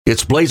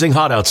It's blazing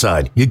hot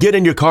outside. You get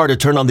in your car to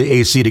turn on the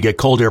AC to get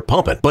cold air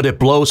pumping, but it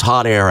blows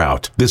hot air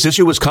out. This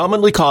issue is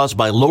commonly caused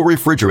by low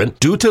refrigerant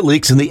due to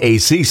leaks in the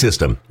AC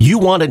system. You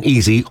want an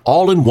easy,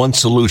 all-in-one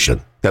solution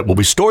that will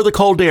restore the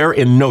cold air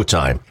in no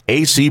time.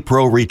 AC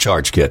Pro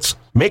Recharge Kits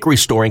make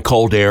restoring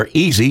cold air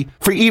easy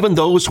for even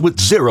those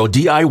with zero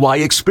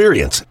DIY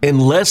experience in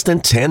less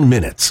than 10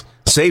 minutes.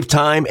 Save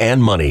time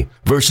and money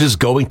versus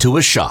going to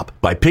a shop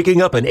by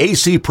picking up an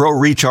AC Pro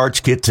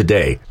Recharge Kit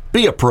today.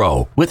 Be a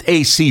pro with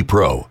AC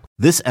Pro.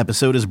 This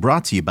episode is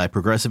brought to you by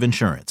Progressive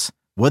Insurance.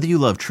 Whether you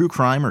love true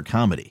crime or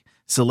comedy,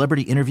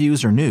 celebrity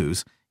interviews or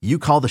news, you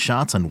call the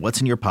shots on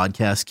what's in your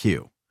podcast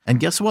queue. And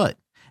guess what?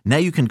 Now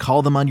you can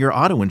call them on your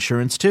auto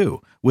insurance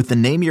too with the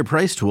Name Your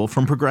Price tool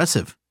from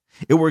Progressive.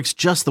 It works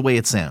just the way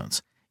it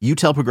sounds. You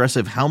tell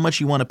Progressive how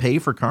much you want to pay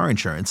for car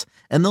insurance,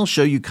 and they'll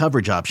show you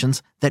coverage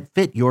options that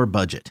fit your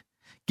budget.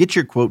 Get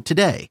your quote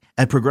today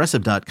at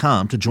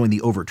Progressive.com to join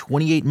the over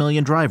 28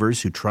 million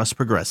drivers who trust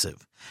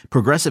Progressive.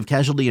 Progressive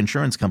Casualty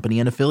Insurance Company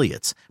and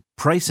Affiliates.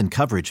 Price and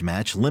coverage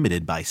match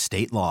limited by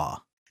state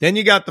law. Then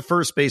you got the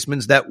first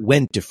basemans that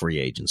went to free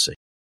agency.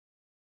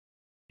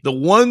 The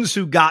ones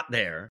who got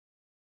there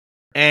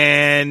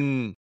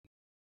and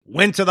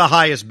went to the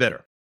highest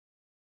bidder.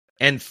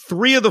 And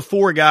 3 of the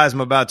 4 guys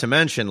I'm about to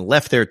mention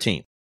left their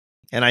team.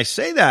 And I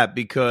say that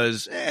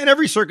because, and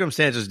every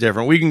circumstance is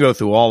different. We can go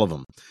through all of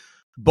them.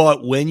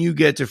 But when you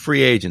get to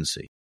free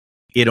agency,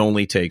 it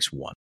only takes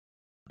one.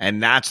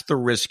 And that's the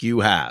risk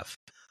you have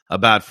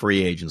about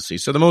free agency.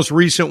 So the most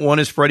recent one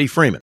is Freddie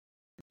Freeman.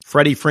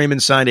 Freddie Freeman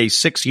signed a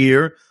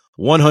 6-year,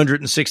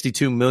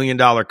 $162 million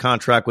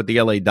contract with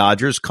the LA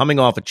Dodgers, coming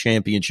off a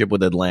championship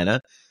with Atlanta.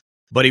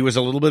 But he was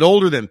a little bit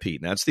older than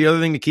Pete. And that's the other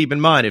thing to keep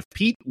in mind. If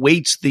Pete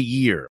waits the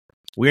year,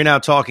 we're now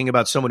talking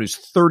about someone who's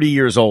 30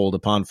 years old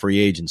upon free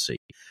agency.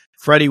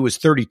 Freddie was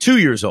 32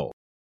 years old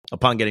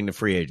upon getting to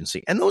free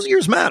agency. And those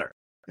years matter.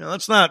 You know,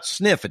 let's not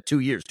sniff at 2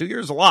 years. 2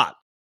 years is a lot.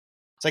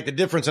 It's like the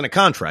difference in a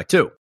contract,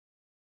 too.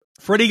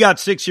 Freddie got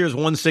 6 years,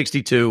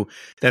 162.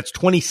 That's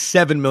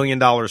 $27 million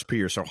per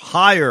year. So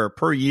higher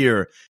per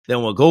year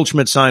than what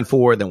Goldschmidt signed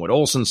for, than what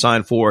Olsen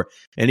signed for,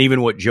 and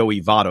even what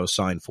Joey Votto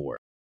signed for.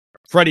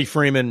 Freddie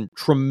Freeman,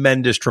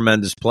 tremendous,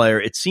 tremendous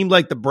player. It seemed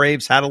like the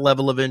Braves had a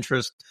level of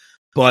interest,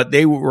 but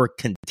they were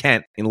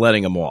content in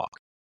letting him walk.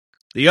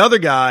 The other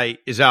guy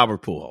is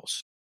Albert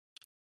Pujols.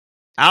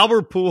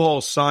 Albert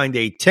Pujols signed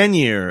a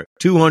 10-year,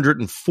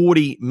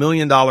 $240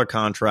 million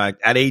contract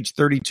at age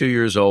 32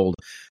 years old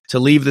to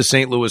leave the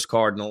St. Louis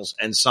Cardinals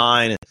and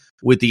sign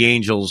with the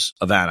Angels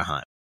of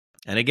Anaheim.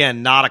 And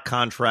again, not a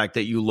contract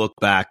that you look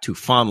back too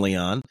fondly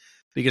on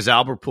because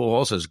Albert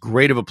Pujols, as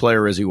great of a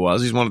player as he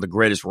was, he's one of the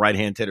greatest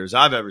right-hand hitters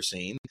I've ever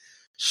seen,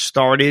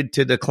 started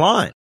to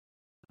decline.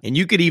 And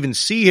you could even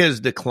see his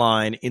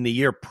decline in the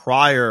year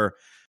prior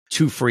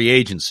to free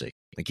agency.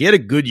 Like he had a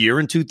good year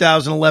in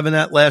 2011,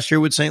 that last year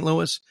with St.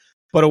 Louis,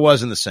 but it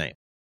wasn't the same.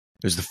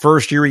 It was the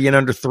first year he hit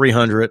under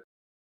 300.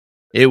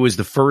 It was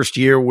the first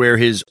year where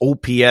his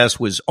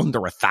OPS was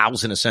under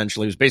 1,000,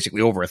 essentially. It was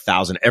basically over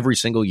 1,000 every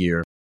single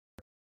year.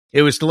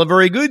 It was still a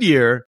very good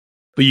year,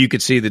 but you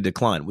could see the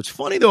decline. What's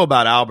funny, though,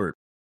 about Albert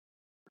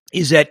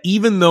is that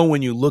even though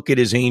when you look at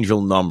his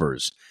Angel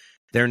numbers,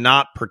 they're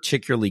not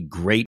particularly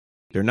great,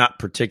 they're not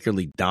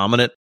particularly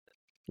dominant,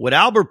 what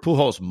Albert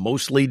Pujols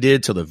mostly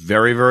did to the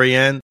very, very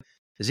end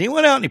is he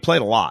went out and he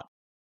played a lot.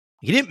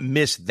 He didn't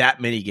miss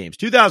that many games.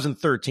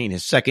 2013,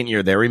 his second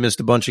year there, he missed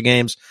a bunch of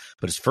games.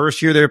 But his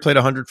first year there, he played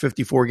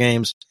 154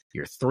 games.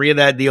 Year 3 of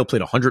that deal,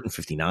 played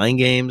 159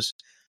 games.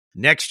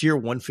 Next year,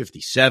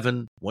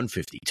 157,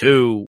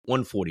 152,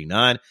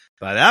 149.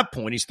 By that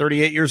point, he's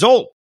 38 years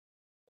old.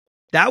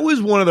 That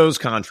was one of those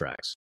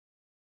contracts.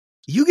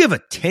 You give a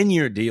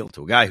 10-year deal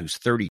to a guy who's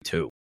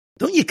 32.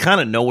 Don't you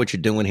kind of know what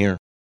you're doing here?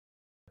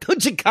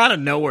 Don't you kind of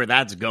know where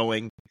that's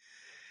going?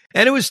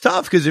 And it was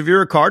tough because if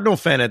you're a Cardinal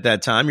fan at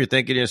that time, you're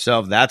thinking to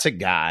yourself, that's a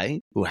guy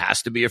who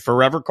has to be a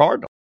forever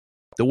Cardinal.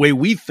 The way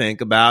we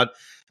think about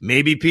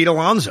maybe Pete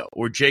Alonso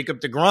or Jacob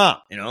deGrom,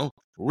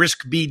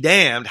 risk be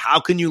damned. How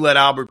can you let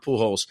Albert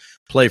Pujols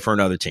play for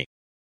another team?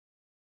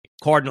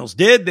 Cardinals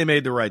did. They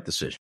made the right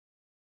decision.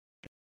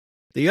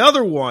 The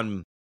other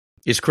one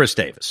is Chris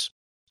Davis.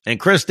 And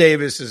Chris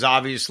Davis is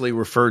obviously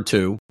referred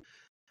to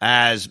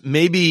as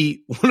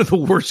maybe one of the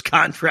worst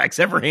contracts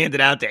ever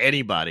handed out to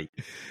anybody.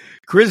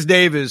 Chris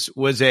Davis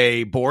was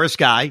a Boris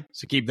guy,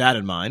 so keep that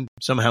in mind.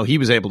 Somehow he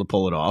was able to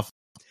pull it off.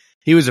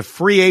 He was a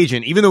free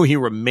agent, even though he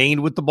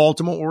remained with the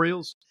Baltimore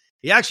Orioles.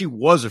 He actually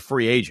was a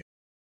free agent.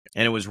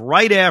 And it was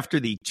right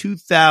after the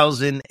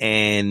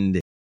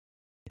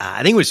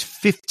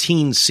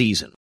 2015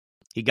 season.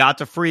 He got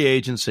to free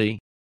agency,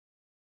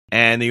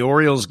 and the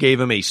Orioles gave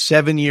him a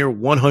 7-year,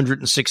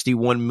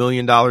 $161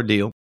 million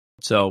deal.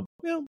 So,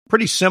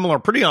 pretty similar,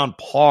 pretty on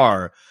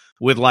par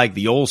with like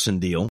the Olsen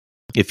deal.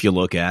 If you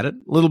look at it, a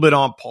little bit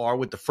on par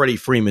with the Freddie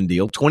Freeman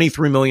deal,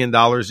 $23 million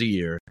a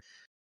year.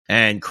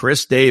 And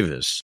Chris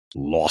Davis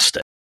lost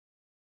it.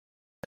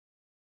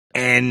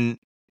 And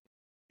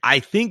I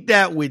think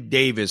that with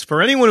Davis,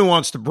 for anyone who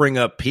wants to bring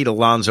up Pete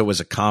Alonso as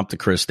a comp to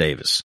Chris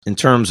Davis in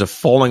terms of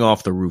falling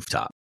off the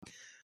rooftop,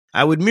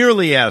 I would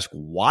merely ask,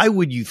 why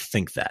would you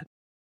think that?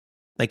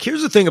 Like,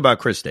 here's the thing about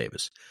Chris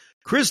Davis.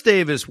 Chris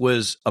Davis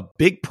was a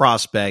big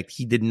prospect.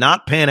 He did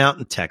not pan out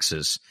in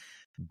Texas,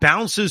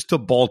 bounces to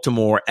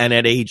Baltimore, and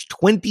at age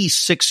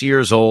 26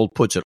 years old,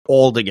 puts it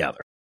all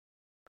together.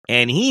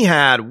 And he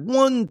had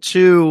 3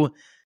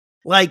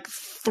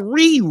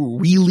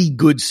 really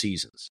good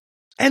seasons.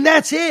 And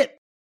that's it.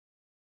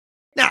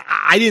 Now,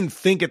 I didn't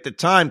think at the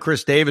time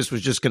Chris Davis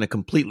was just going to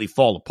completely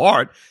fall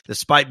apart,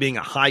 despite being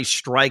a high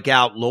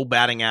strikeout, low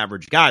batting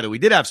average guy, though he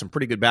did have some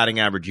pretty good batting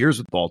average years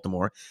with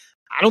Baltimore.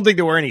 I don't think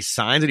there were any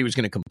signs that he was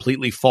going to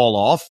completely fall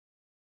off.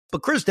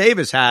 But Chris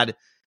Davis had,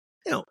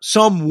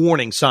 some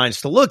warning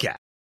signs to look at.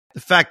 The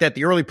fact that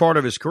the early part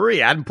of his career, he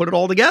hadn't put it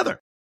all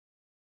together.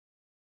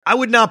 I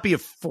would not be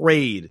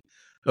afraid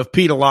of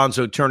Pete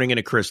Alonso turning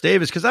into Chris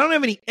Davis because I don't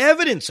have any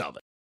evidence of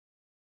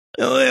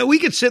it. We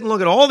could sit and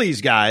look at all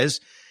these guys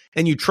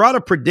and you try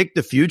to predict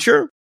the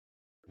future.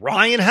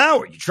 Ryan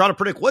Howard, you try to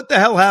predict what the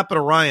hell happened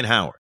to Ryan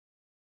Howard.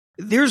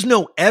 There's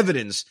no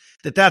evidence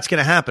that that's going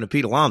to happen to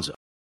Pete Alonso.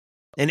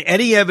 And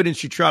any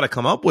evidence you try to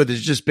come up with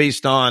is just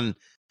based on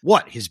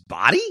what? His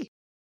body?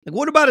 Like,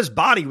 what about his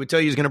body would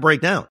tell you he's going to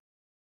break down?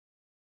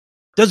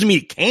 Doesn't mean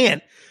it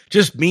can't.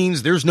 Just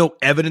means there's no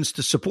evidence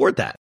to support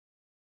that.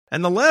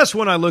 And the last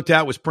one I looked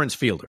at was Prince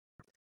Fielder.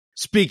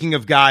 Speaking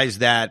of guys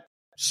that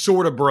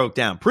sort of broke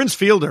down, Prince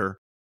Fielder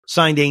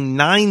signed a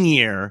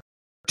 9-year,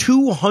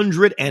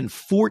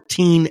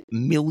 $214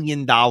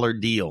 million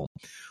deal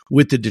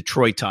with the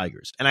Detroit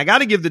Tigers. And I got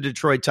to give the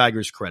Detroit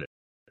Tigers credit.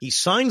 He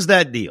signs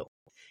that deal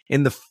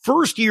in the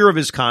first year of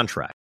his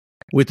contract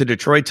with the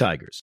Detroit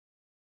Tigers.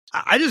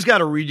 I just got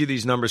to read you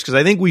these numbers because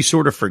I think we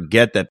sort of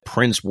forget that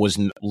Prince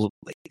wasn't.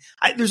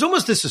 There's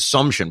almost this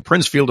assumption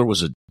Prince Fielder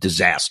was a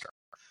disaster.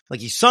 Like,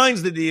 he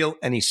signs the deal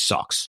and he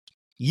sucks.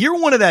 Year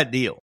one of that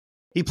deal,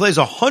 he plays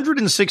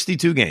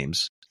 162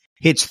 games,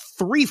 hits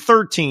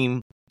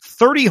 .313,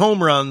 30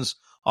 home runs,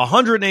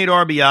 108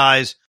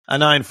 RBIs, a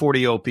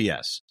 940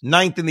 OPS,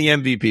 ninth in the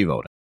MVP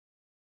voting.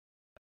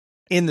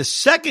 In the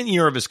second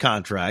year of his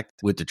contract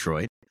with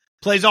Detroit,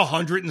 plays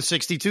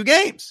 162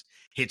 games,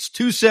 hits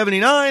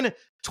 .279,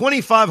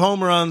 25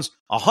 home runs,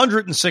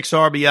 106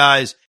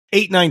 RBIs,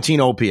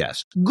 819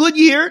 OPS. Good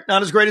year,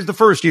 not as great as the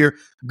first year,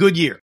 good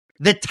year.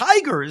 The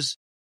Tigers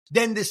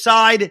then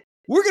decide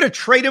we're going to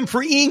trade him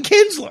for Ian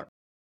Kinsler.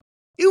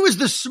 It was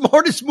the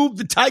smartest move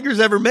the Tigers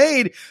ever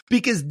made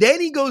because then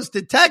he goes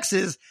to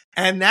Texas,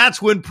 and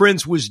that's when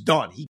Prince was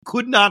done. He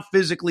could not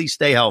physically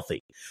stay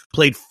healthy.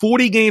 Played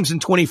 40 games in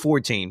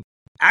 2014,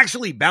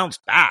 actually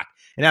bounced back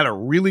and had a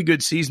really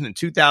good season in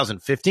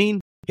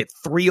 2015, hit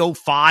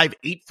 .305,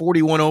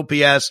 841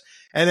 OPS,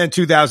 and then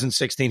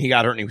 2016 he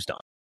got hurt and he was done.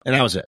 And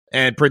that was it.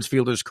 And Prince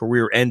Fielder's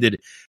career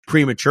ended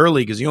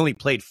prematurely because he only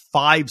played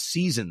 5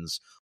 seasons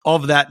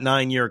of that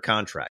 9-year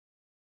contract.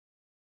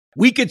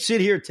 We could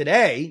sit here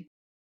today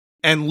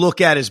and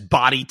look at his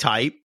body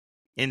type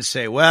and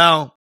say,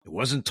 well, he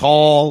wasn't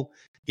tall.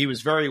 He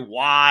was very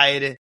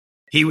wide.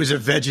 He was a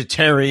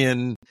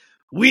vegetarian.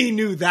 We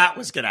knew that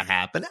was going to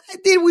happen.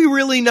 Did we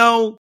really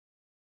know?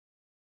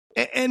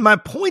 And my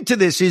point to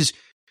this is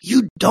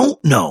you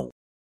don't know.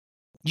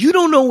 You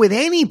don't know with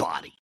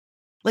anybody.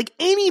 Like,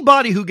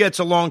 anybody who gets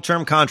a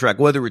long-term contract,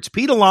 whether it's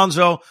Pete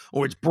Alonso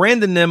or it's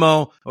Brandon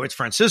Nimmo or it's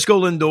Francisco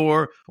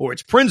Lindor or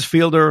it's Prince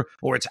Fielder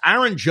or it's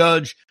Aaron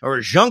Judge or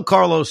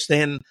Giancarlo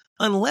Stanton,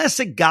 unless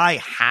a guy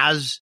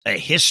has a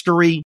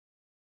history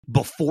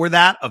before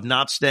that of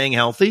not staying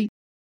healthy,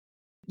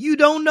 you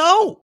don't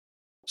know.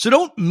 So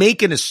don't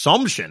make an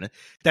assumption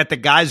that the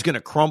guy's going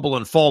to crumble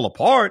and fall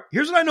apart.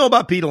 Here's what I know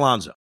about Pete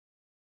Alonso.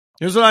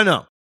 Here's what I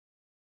know.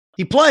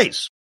 He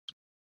plays.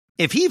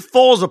 If he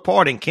falls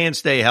apart and can't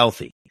stay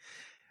healthy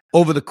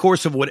over the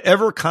course of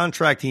whatever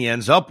contract he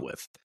ends up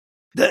with,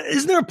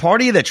 isn't there a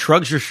part of you that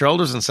shrugs your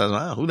shoulders and says,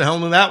 who the hell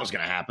knew that was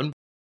going to happen?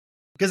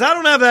 Because I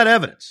don't have that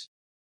evidence.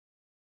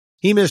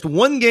 He missed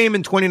 1 game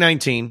in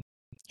 2019.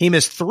 He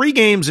missed 3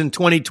 games in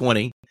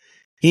 2020.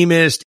 He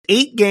missed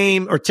 10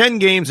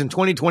 games in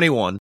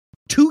 2021,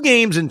 2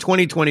 games in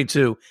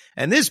 2022.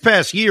 And this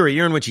past year, a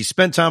year in which he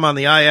spent time on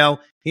the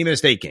IL, he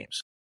missed 8 games.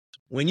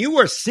 When you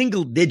are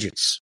single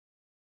digits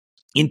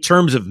in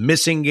terms of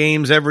missing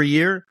games every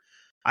year,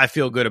 I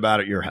feel good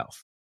about your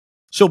health.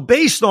 So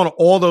based on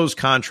all those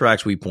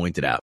contracts we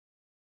pointed out,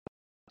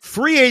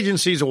 free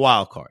agency is a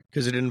wild card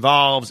because it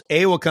involves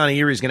A, what kind of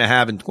year he's going to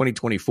have in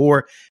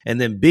 2024, and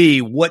then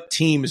B, what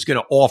team is going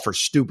to offer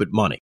stupid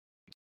money.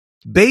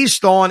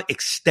 Based on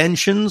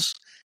extensions,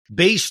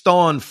 based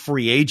on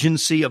free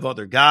agency of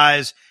other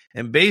guys,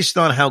 and based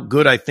on how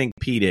good I think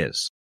Pete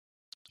is,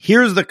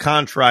 here's the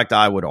contract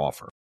I would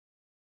offer.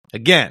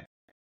 Again,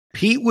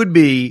 Pete would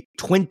be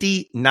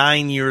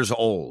 29 years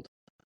old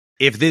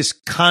if this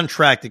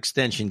contract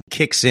extension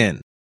kicks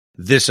in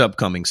this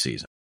upcoming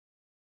season.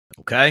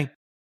 Okay?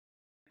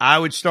 I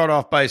would start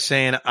off by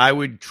saying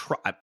I'd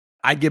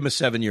give him a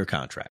 7-year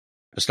contract.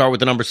 I'd start with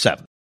the number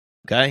 7.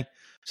 Okay?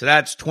 So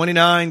that's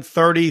 29,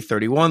 30,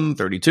 31,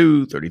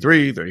 32,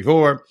 33,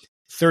 34,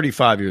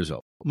 35 years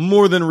old.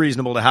 More than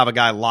reasonable to have a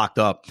guy locked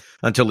up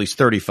until he's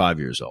 35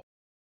 years old.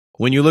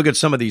 When you look at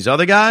some of these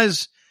other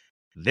guys,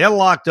 they're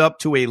locked up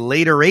to a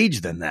later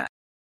age than that.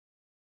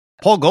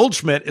 Paul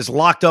Goldschmidt is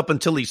locked up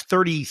until he's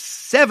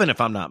 37, if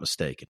I'm not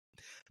mistaken.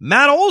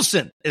 Matt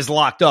Olson is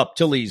locked up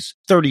till he's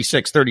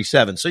 36,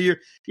 37. So you're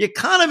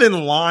kind of in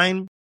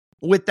line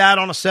with that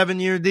on a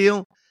 7-year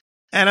deal.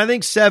 And I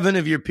think 7,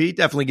 if you're Pete,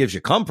 definitely gives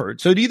you comfort.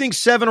 So do you think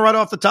 7 right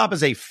off the top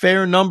is a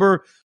fair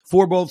number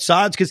for both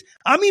sides? Because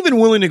I'm even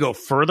willing to go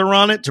further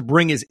on it to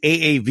bring his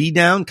AAV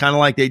down, kind of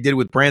like they did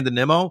with Brandon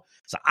Nimmo.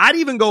 So I'd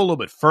even go a little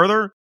bit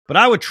further, but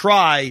I would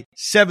try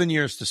 7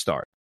 years to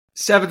start.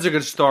 7's a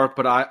good start,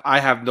 but I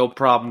have no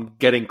problem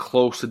getting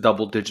close to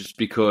double digits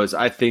because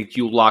I think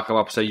you lock him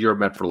up and say you're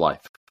meant for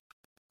life.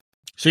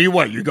 So you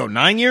what? You go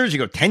 9 years? You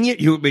go 10 years?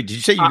 Did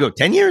you say you go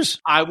 10 years?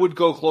 I would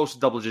go close to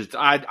double digits.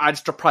 I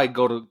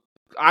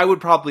would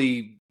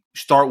probably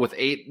start with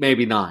 8,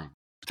 maybe 9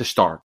 to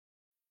start.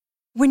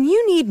 When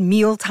you need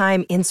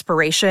mealtime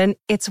inspiration,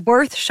 it's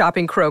worth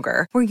shopping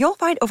Kroger, where you'll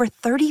find over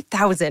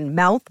 30,000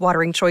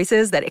 mouth-watering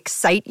choices that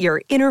excite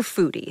your inner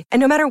foodie. And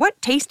no matter what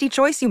tasty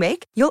choice you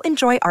make, you'll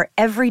enjoy our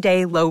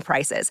everyday low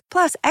prices,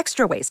 plus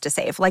extra ways to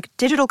save, like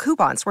digital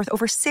coupons worth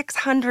over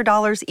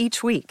 $600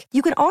 each week.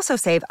 You can also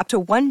save up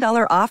to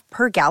 $1 off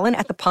per gallon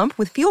at the pump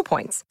with fuel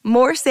points.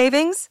 More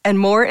savings and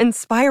more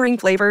inspiring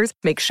flavors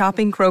make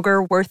shopping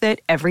Kroger worth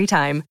it every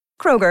time.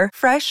 Kroger,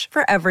 fresh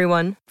for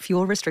everyone.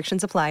 Fuel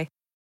restrictions apply.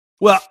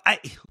 Well,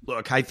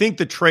 I think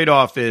the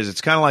trade-off is it's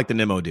kind of like the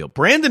Nimmo deal.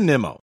 Brandon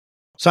Nimmo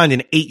signed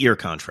an 8-year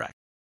contract.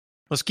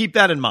 Let's keep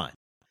that in mind.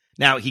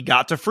 Now, he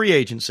got to free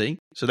agency,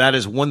 so that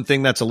is one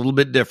thing that's a little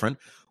bit different.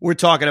 We're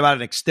talking about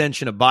an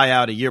extension, a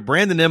buyout a year.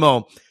 Brandon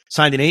Nimmo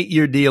signed an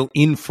 8-year deal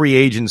in free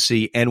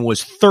agency and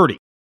was 30.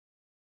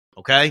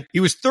 Okay?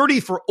 He was 30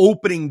 for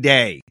opening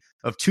day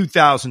of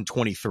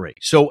 2023.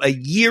 So a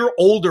year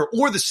older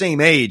or the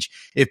same age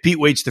if Pete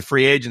waits to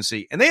free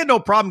agency. And they had no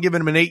problem giving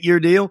him an 8-year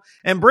deal.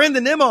 And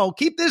Brandon Nimmo,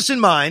 keep this in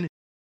mind,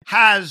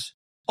 has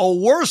a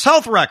worse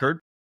health record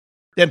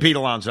than Pete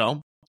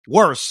Alonso.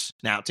 Worse.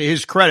 Now, to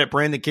his credit,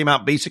 Brandon came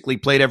out, basically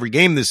played every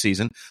game this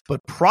season. But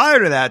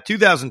prior to that,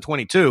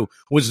 2022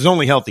 was his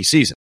only healthy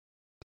season.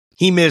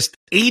 He missed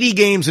 80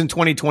 games in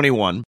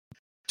 2021.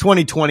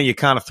 2020, you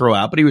kind of throw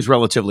out, but he was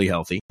relatively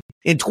healthy.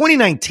 In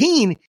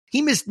 2019,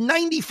 he missed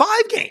 95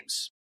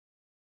 games.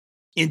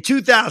 In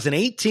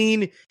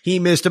 2018, he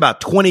missed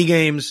about 20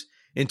 games.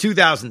 In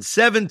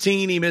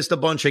 2017, he missed a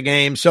bunch of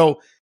games.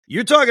 So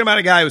you're talking about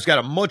a guy who's got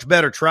a much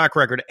better track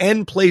record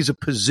and plays a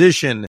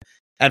position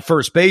at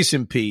first base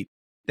in Pete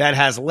that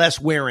has less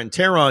wear and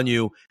tear on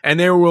you, and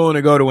they're willing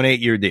to go to an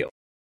 8-year deal.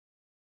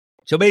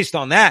 So based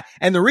on that,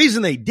 and the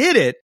reason they did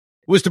it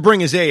was to bring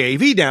his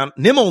AAV down.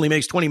 Nim only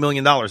makes $20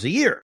 million a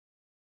year.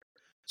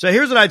 So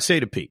here's what I'd say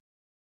to Pete.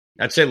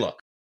 I'd say, look,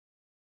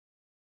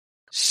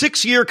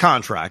 6-year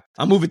contract.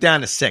 I'll move it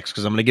down to 6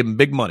 because I'm going to give him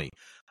big money.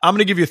 I'm going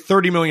to give you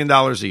 $30 million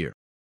a year,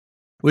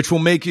 which will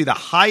make you the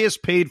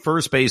highest paid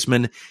first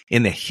baseman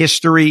in the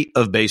history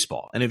of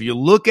baseball. And if you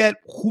look at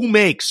who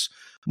makes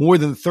more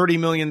than $30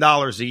 million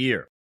a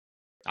year,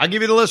 I'll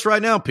give you the list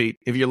right now, Pete,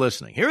 if you're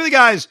listening. Here are the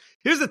guys.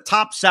 Here's the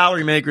top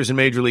salary makers in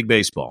Major League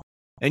Baseball.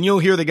 And you'll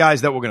hear the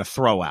guys that we're going to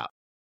throw out.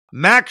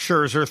 Max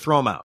Scherzer, throw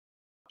him out.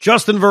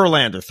 Justin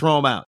Verlander, throw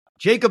him out.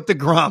 Jacob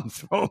deGrom,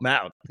 throw him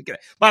out.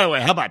 By the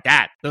way, how about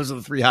that? Those are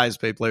the 3 highest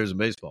paid players in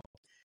baseball.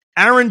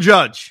 Aaron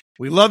Judge.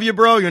 We love you,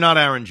 bro. You're not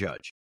Aaron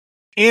Judge.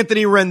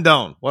 Anthony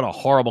Rendon. What a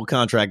horrible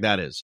contract that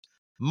is.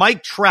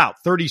 Mike Trout,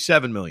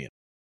 $37 million.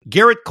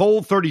 Garrett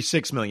Cole,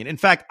 $36 million. In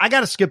fact, I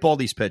got to skip all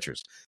these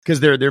pitchers because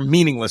they're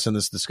meaningless in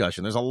this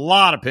discussion. There's a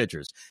lot of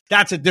pitchers.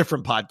 That's a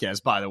different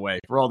podcast, by the way,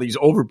 for all these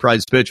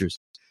overpriced pitchers.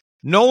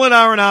 Nolan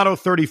Arenado,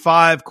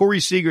 35. Corey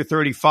Seager,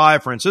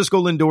 35.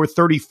 Francisco Lindor,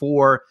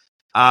 34.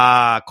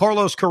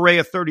 Carlos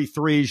Correa,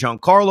 33.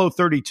 Giancarlo,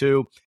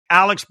 32.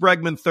 Alex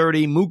Bregman,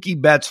 30.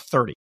 Mookie Betts,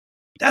 30.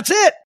 That's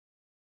it.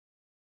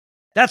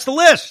 That's the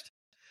list.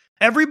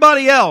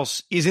 Everybody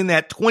else is in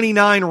that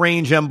 29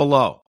 range and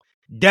below.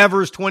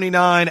 Devers,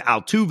 29.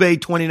 Altuve,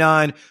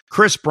 29.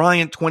 Chris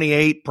Bryant,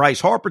 28.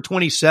 Bryce Harper,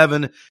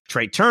 27.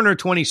 Trey Turner,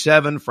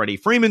 27. Freddie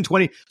Freeman,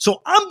 20.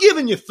 So I'm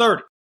giving you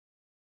 30.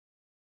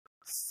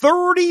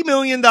 $30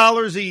 million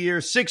a year,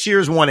 6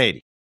 years,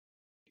 180.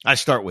 I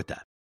start with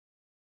that.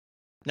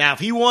 Now, if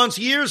he wants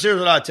years, here's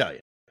what I tell you.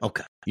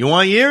 Okay. You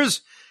want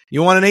years?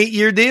 You want an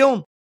 8-year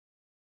deal?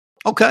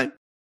 Okay.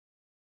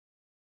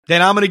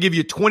 Then I'm going to give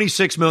you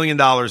 $26 million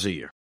a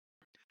year.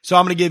 So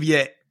I'm going to give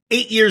you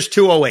 8 years,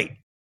 208.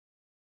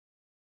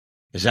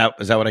 Is that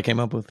what I came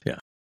up with? Yeah.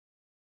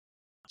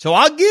 So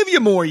I'll give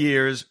you more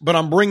years, but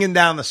I'm bringing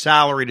down the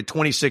salary to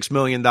 $26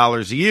 million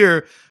a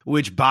year,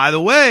 which, by the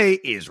way,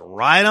 is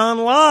right on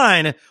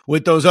line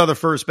with those other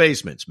first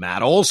basemen.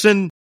 Matt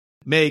Olson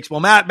makes, well,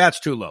 Matt's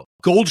too low.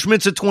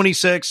 Goldschmidt's at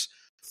 26.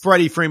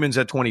 Freddie Freeman's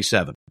at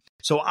 27.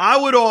 So I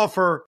would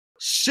offer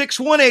 6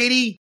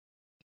 180.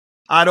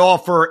 I'd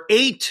offer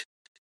 8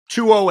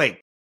 208.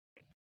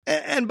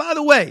 And by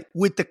the way,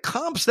 with the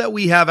comps that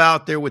we have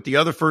out there with the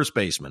other first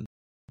baseman,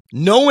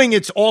 knowing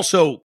it's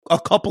also a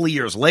couple of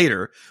years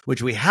later,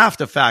 which we have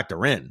to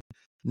factor in,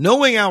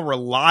 knowing how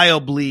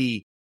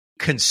reliably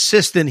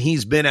consistent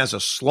he's been as a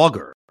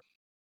slugger,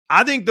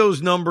 I think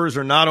those numbers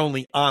are not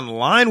only on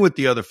line with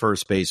the other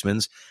first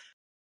basemans,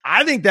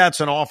 I think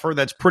that's an offer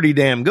that's pretty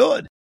damn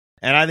good.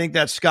 And I think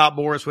that Scott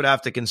Boras would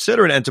have to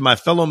consider it. And to my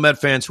fellow Met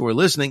fans who are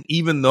listening,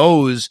 even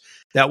those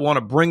that want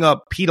to bring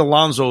up Pete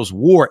Alonso's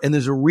WAR, and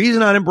there's a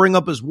reason I didn't bring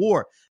up his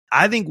WAR.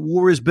 I think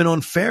WAR has been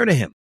unfair to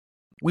him.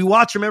 We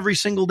watch him every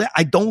single day.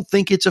 I don't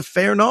think it's a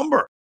fair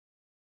number.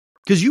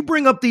 Because you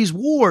bring up these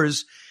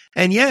WARs,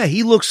 and yeah,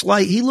 he looks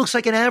like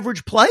an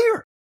average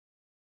player.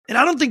 And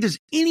I don't think there's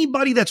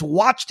anybody that's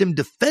watched him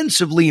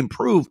defensively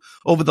improve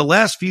over the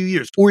last few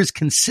years or his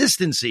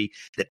consistency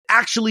that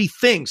actually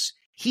thinks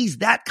he's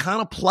that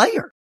kind of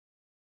player.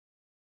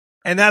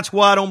 And that's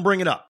why I don't bring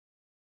it up.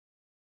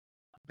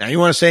 Now, you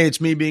want to say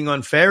it's me being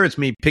unfair? It's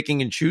me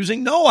picking and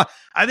choosing? No,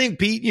 I think,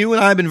 Pete, you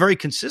and I have been very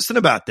consistent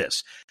about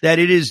this, that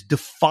it is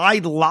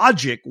defied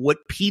logic what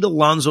Pete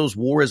Alonso's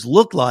WAR has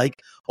looked like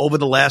over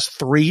the last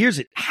 3 years.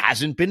 It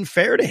hasn't been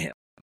fair to him.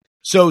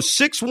 So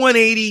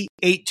 6-180,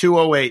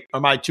 8-208 are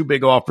my two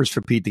big offers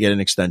for Pete to get an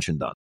extension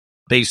done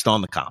based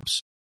on the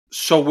comps.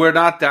 So we're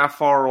not that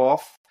far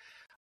off.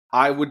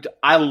 I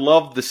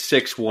love the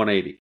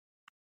 6-180.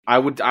 I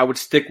would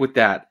stick with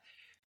that.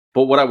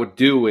 But what I would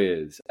do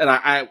is, and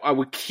I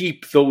would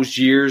keep those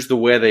years the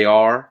way they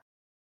are,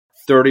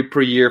 30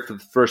 per year for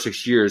the first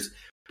 6 years,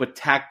 but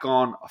tack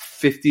on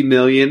 $50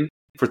 million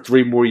for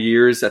 3 more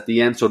years at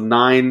the end. So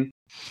 9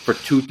 for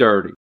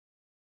 230.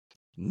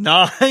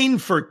 9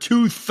 for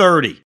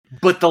 230.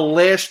 But the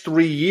last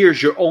 3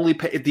 years, you're only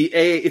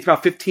it's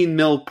about 15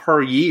 mil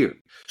per year.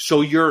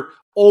 So you're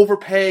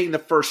overpaying the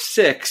first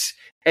 6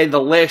 and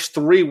the last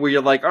 3 where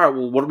you're like, all right,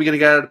 well, what are we going to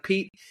get out of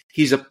Pete?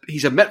 He's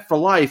a Met for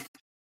life,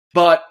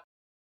 but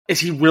is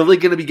he really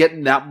going to be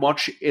getting that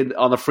much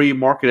on the free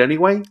market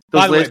anyway?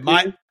 By the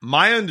way,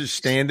 my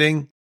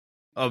understanding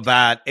of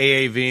that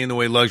AAV and the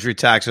way luxury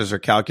taxes are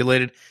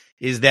calculated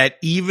is that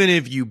even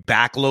if you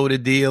backload a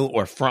deal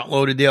or front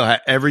load a deal,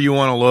 however you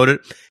want to load it,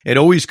 it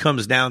always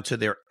comes down to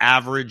their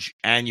average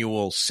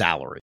annual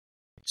salary.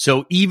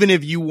 So even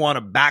if you want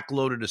to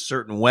backload it a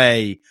certain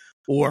way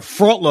or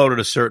front load it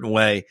a certain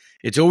way,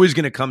 it's always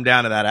going to come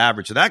down to that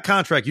average. So that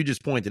contract you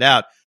just pointed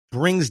out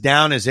brings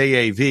down his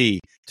AAV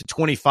to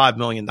 $25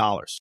 million,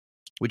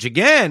 which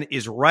again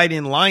is right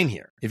in line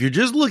here. If you're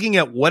just looking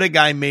at what a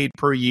guy made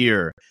per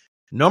year,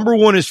 number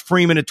 1 is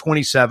Freeman at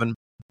 27.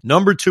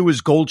 Number 2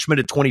 is Goldschmidt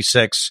at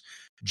 26.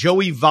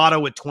 Joey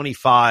Votto at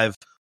 25.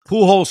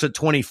 Pujols at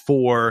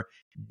 24.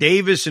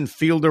 Davis and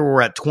Fielder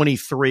were at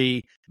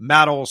 23.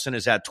 Matt Olson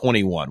is at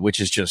 21, which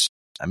is just,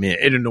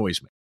 it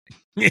annoys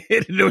me.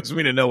 It annoys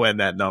me to no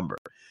end, that number.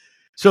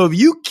 So if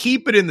you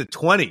keep it in the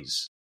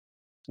 20s,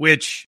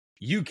 which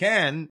you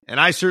can, and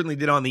I certainly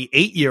did on the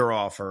 8-year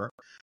offer,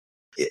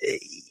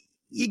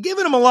 you're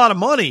giving him a lot of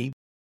money,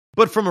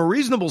 but from a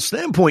reasonable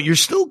standpoint, you're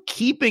still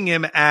keeping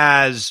him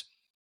as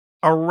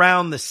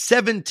around the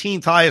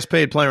 17th highest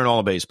paid player in all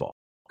of baseball.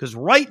 Because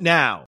right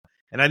now,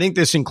 and I think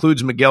this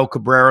includes Miguel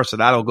Cabrera, so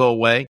that'll go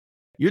away,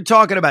 you're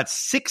talking about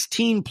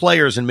 16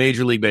 players in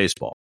Major League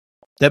Baseball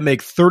that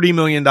make $30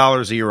 million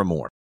a year or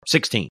more.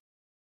 16.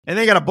 And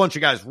they got a bunch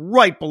of guys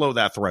right below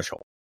that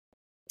threshold.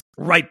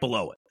 Right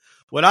below it.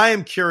 What I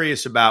am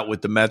curious about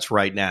with the Mets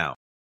right now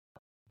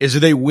is,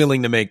 are they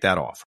willing to make that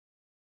offer?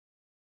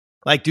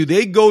 Like, do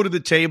they go to the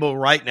table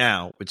right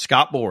now with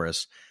Scott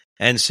Boras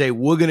and say,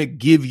 we're going to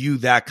give you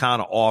that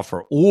kind of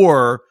offer?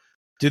 Or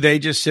do they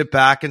just sit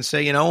back and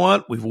say, you know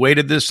what? We've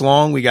waited this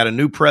long. We got a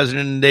new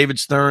president in David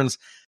Stearns.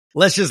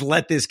 Let's just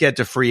let this get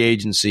to free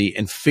agency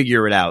and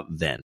figure it out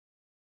then.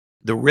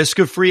 The risk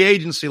of free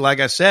agency, like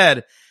I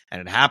said, and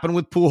it happened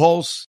with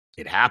Pujols,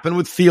 it happened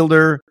with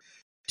Fielder,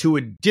 to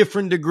a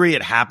different degree,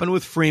 it happened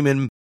with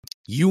Freeman.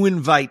 You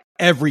invite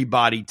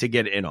everybody to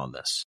get in on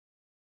this.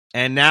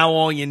 And now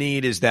all you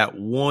need is that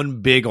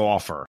one big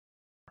offer,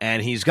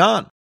 and he's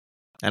gone.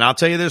 And I'll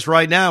tell you this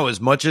right now,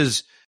 as much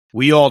as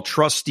we all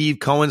trust Steve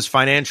Cohen's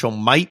financial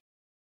might,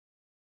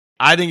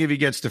 I think if he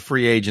gets to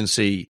free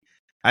agency,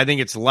 I think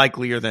it's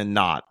likelier than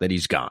not that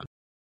he's gone.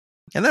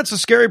 And that's a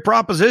scary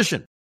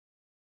proposition.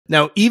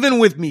 Now, even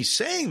with me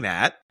saying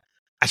that,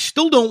 I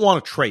still don't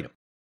want to trade him.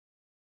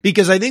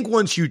 Because I think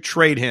once you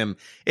trade him,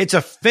 it's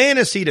a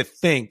fantasy to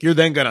think you're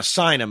then going to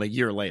sign him a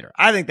year later.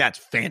 I think that's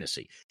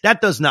fantasy.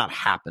 That does not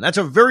happen. That's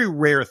a very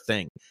rare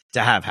thing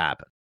to have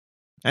happen.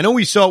 I know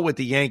we saw it with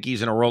the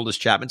Yankees and Aroldis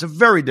Chapman. It's a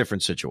very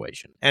different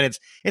situation. And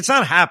it's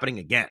not happening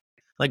again.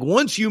 Like,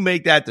 once you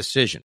make that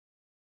decision,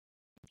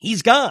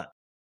 he's gone.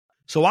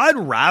 So I'd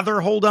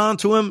rather hold on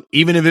to him,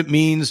 even if it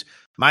means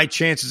my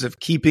chances of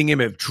keeping him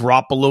have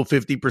dropped below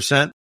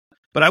 50%.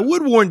 But I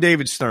would warn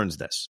David Stearns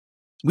this.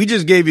 We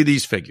just gave you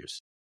these figures.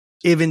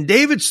 If in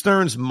David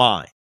Stearns'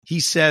 mind, he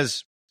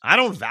says, I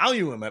don't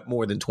value him at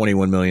more than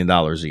 $21 million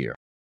a year.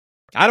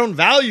 I don't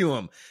value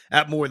him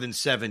at more than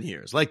 7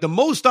 years. Like, the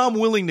most I'm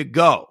willing to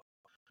go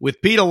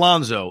with Pete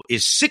Alonso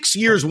is 6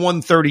 years,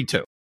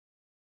 132.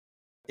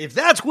 If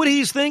that's what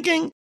he's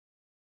thinking,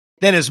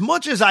 then as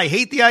much as I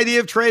hate the idea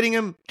of trading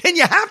him, then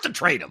you have to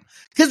trade him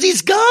because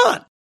he's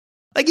gone.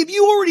 Like, if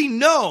you already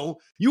know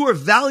you are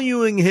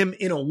valuing him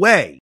in a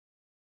way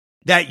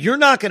that you're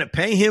not going to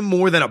pay him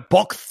more than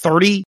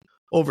 $130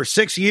 over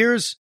 6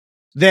 years,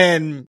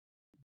 then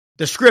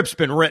the script's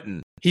been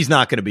written. He's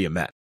not going to be a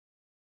Met.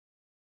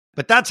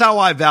 But that's how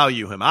I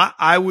value him.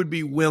 I would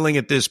be willing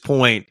at this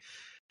point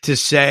to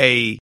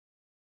say,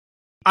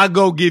 I'll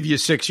go give you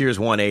 6 years,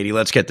 180.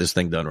 Let's get this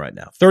thing done right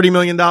now. $30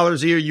 million a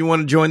year. You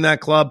want to join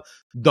that club?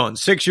 Done.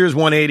 6 years,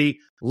 180.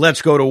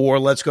 Let's go to war.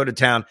 Let's go to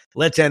town.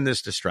 Let's end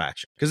this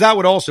distraction. Because that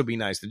would also be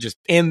nice to just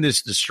end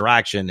this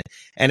distraction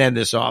and end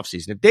this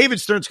offseason. If David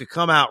Stearns could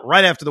come out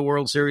right after the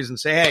World Series and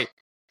say, hey,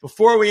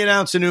 before we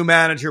announce a new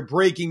manager,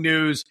 breaking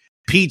news,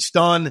 Pete's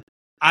done,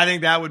 I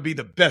think that would be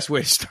the best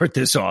way to start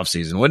this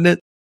offseason, wouldn't it?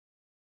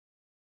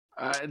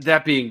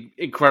 That being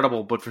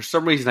incredible, but for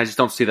some reason I just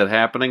don't see that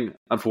happening,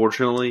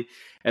 unfortunately.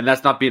 And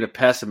that's not being a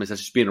pessimist,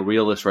 that's just being a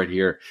realist right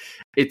here.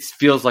 It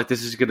feels like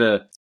this is going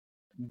to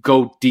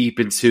go deep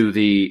into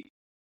the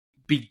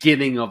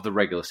beginning of the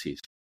regular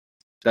season.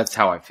 That's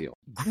how I feel.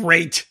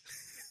 Great.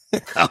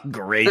 Oh,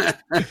 great.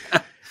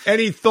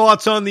 Any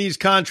thoughts on these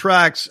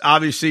contracts?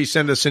 Obviously,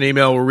 send us an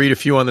email. We'll read a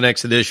few on the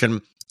next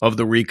edition of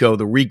the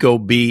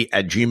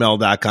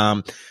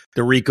RicoB@gmail.com.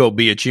 The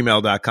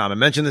RicoB@gmail.com. I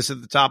mentioned this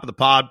at the top of the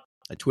pod.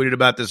 I tweeted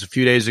about this a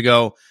few days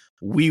ago.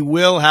 We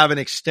will have an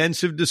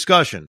extensive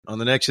discussion on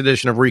the next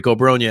edition of Rico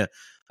Bronya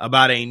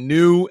about a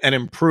new and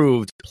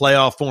improved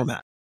playoff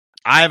format.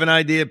 I have an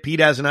idea. Pete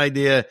has an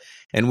idea.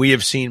 And we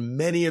have seen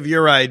many of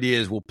your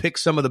ideas. We'll pick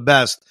some of the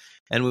best,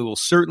 and we will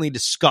certainly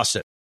discuss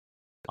it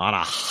on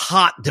a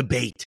hot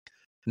debate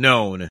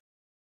known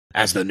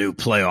as the new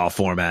playoff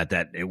format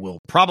that it will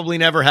probably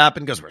never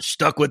happen because we're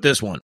stuck with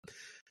this one.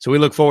 So we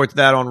look forward to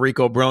that on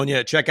Rico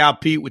Bronya. Check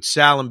out Pete with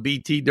Sal and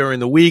BT during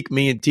the week.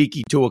 Me and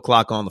Tiki, 2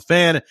 o'clock on the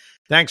Fan.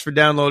 Thanks for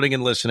downloading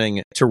and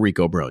listening to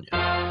Rico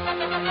Bronya.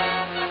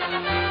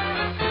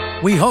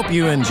 We hope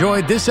you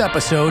enjoyed this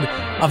episode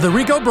of the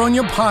Rico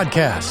Bronya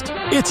podcast.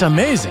 It's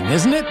amazing,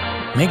 isn't it?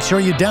 Make sure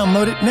you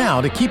download it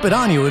now to keep it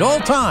on you at all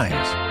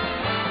times.